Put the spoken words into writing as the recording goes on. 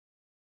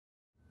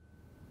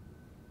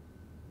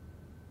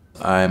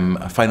I'm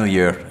a final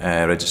year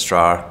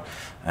registrar,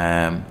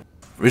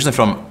 originally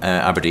from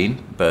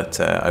Aberdeen, but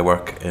I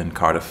work in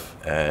Cardiff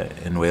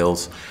in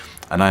Wales,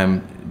 and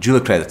I'm dual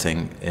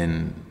accrediting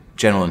in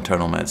general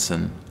internal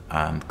medicine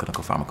and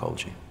clinical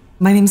pharmacology.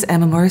 My name's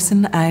Emma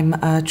Morrison. I'm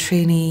a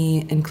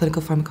trainee in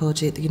clinical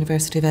pharmacology at the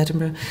University of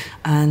Edinburgh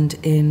and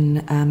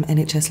in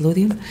NHS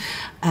Lothian.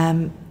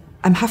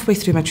 I'm halfway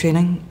through my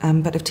training,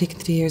 but I've taken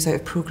 3 years out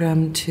of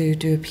programme to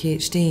do a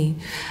PhD,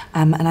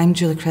 and I'm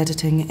dual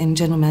accrediting in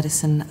general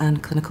medicine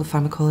and clinical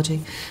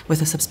pharmacology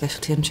with a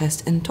subspecialty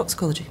interest in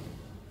toxicology.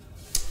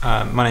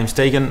 My name's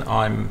Dagan.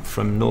 I'm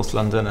from North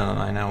London and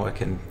I now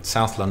work in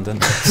South London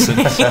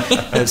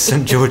at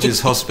St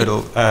George's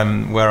Hospital,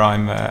 where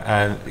I'm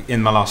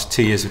in my last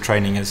 2 years of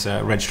training as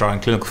a registrar in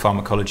clinical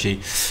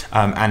pharmacology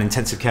and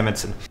intensive care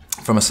medicine.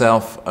 For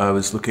myself, I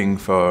was looking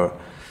for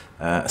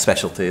a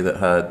specialty that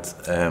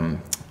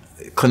had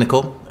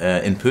clinical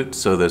input,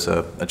 so there's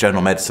a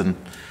general medicine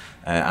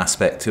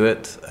aspect to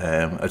it.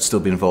 I'd still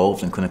be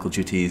involved in clinical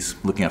duties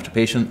looking after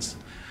patients,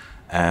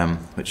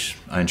 which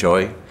I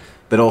enjoy.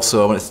 But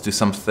also I wanted to do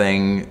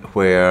something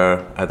where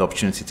I had the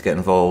opportunity to get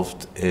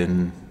involved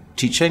in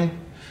teaching,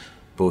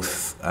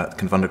 both at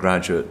kind of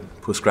undergraduate,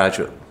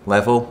 postgraduate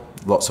level.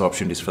 Lots of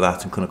opportunities for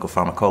that in clinical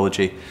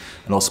pharmacology,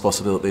 and also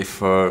possibility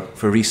for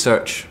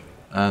research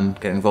and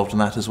getting involved in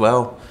that as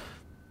well.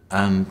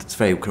 And it's a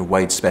very kind of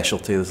wide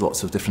specialty. There's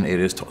lots of different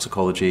areas,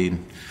 toxicology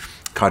and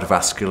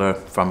cardiovascular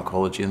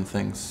pharmacology and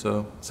things.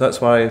 So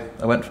that's why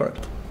I went for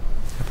it.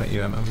 How about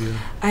you, Emma? Have you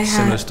a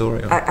similar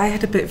story? I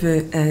had a bit of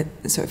a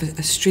sort of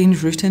a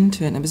strange route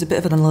into it, and it was a bit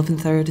of an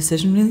 11th hour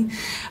decision, really.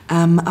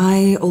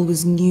 I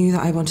always knew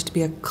that I wanted to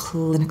be a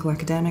clinical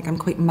academic. I'm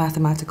quite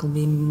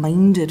mathematically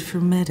minded for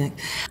medic,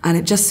 and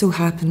it just so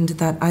happened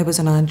that I was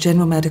on a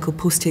general medical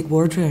post-take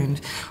ward round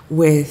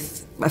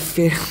with a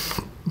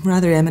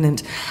rather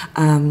eminent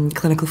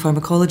clinical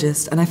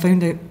pharmacologist, and I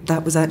found out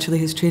that was actually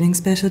his training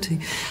specialty.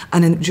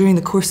 And during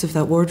the course of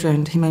that ward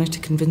round, he managed to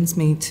convince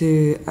me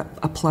to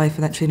apply for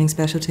that training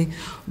specialty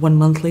 1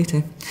 month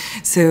later.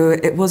 So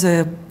it was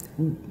a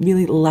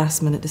really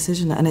last-minute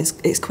decision, and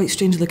it's quite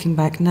strange looking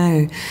back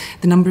now.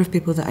 The number of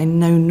people that I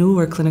now know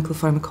are clinical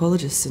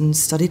pharmacologists and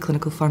study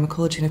clinical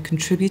pharmacology and have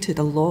contributed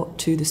a lot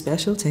to the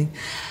specialty.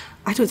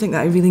 I don't think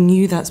that I really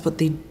knew that's what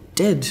they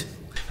did.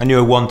 I knew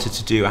I wanted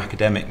to do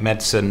academic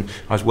medicine.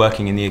 I was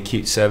working in the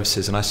acute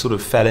services, and I sort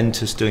of fell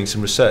into doing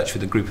some research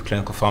with a group of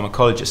clinical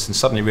pharmacologists and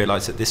suddenly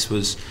realised that this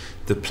was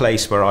the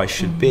place where I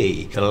should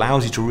be. It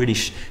allows you to really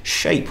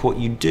shape what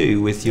you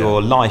do with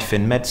your life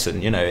in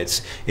medicine. You know,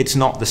 it's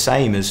not the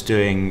same as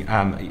doing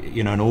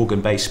you know, an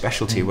organ-based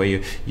specialty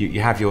where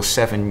you have your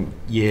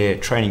 7-year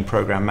training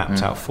program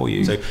mapped out for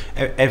you. So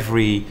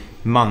every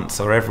month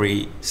or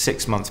every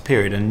 6 month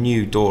period a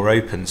new door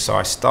opens, so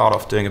I start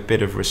off doing a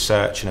bit of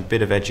research and a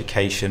bit of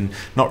education,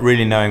 not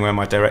really knowing where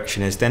my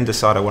direction is, then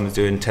decide I want to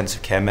do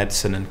intensive care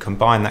medicine and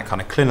combine that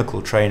kind of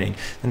clinical training.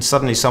 Then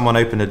suddenly someone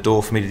opened a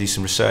door for me to do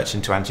some research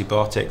into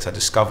antibiotics. I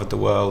discovered the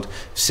world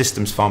of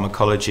systems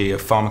pharmacology,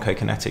 of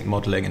pharmacokinetic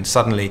modelling, and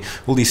suddenly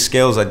all these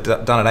skills I'd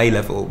done at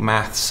A-level,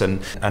 maths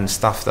and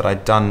stuff that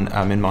I'd done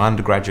in my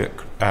undergraduate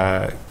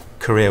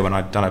career when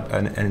I'd done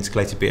an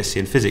intercalated BSc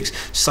in physics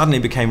suddenly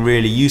became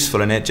really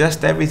useful, and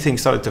everything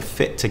started to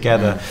fit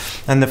together.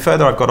 And the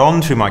further I've got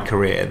on through my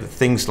career, the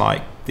things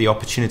like the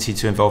opportunity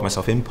to involve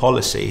myself in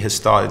policy has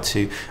started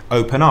to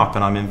open up,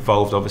 and I'm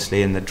involved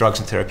obviously in the Drugs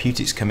and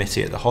Therapeutics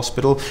Committee at the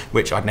hospital,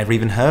 which I'd never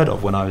even heard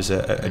of when I was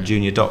a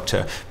junior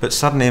doctor, but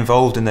suddenly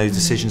involved in those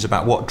decisions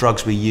about what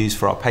drugs we use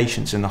for our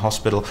patients in the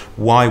hospital,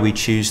 why we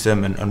choose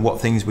them, and what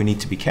things we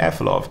need to be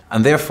careful of.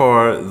 And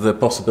therefore the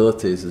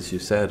possibilities, as you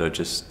said, are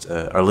just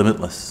are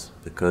limitless,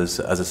 because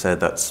as I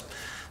said, that's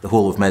the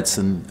whole of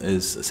medicine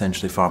is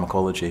essentially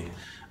pharmacology.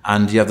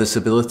 And you have this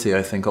ability,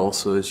 I think,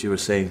 also, as you were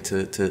saying,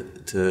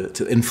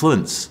 to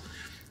influence,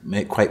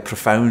 make quite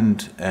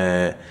profound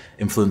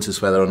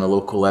influences, whether on a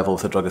local level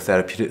with the Drug and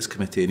Therapeutics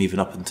Committee and even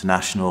up into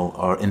national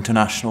or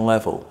international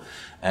level,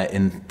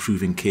 in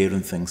improving care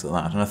and things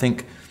like that. And I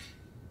think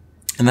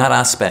in that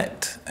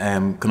aspect,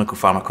 clinical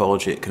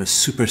pharmacology, it kind of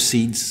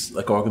supersedes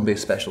like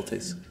organ-based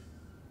specialties.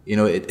 You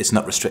know, it's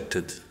not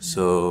restricted,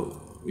 so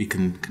we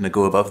can kind of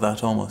go above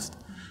that almost.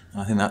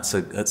 And I think that's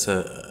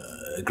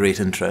a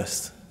great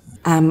interest.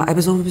 I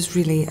was always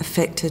really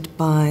affected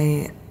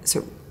by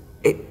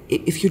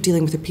if you're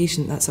dealing with a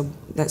patient,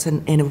 that's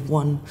an N of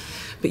 1,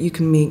 but you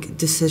can make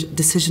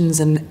decisions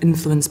and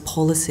influence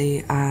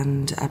policy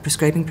and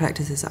prescribing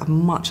practices at a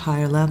much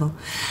higher level.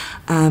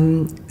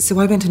 So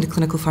I went into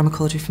clinical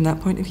pharmacology from that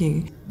point of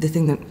view. The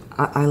thing that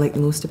I like the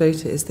most about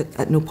it is that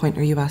at no point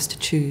are you asked to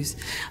choose,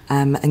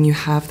 and you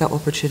have that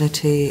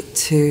opportunity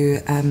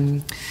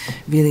to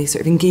really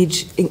sort of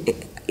engage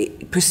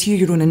pursue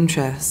your own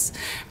interests,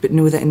 but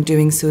know that in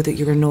doing so that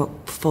you are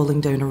not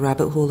falling down a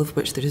rabbit hole of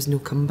which there is no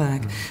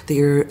comeback, that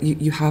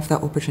you have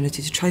that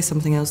opportunity to try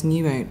something else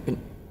new out, but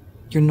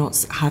you're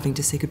not having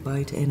to say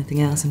goodbye to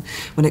anything else. And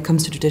when it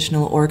comes to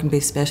traditional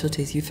organ-based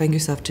specialties, you find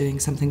yourself doing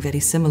something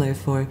very similar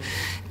for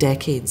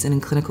decades, and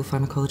in clinical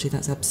pharmacology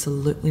that's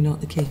absolutely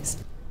not the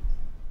case.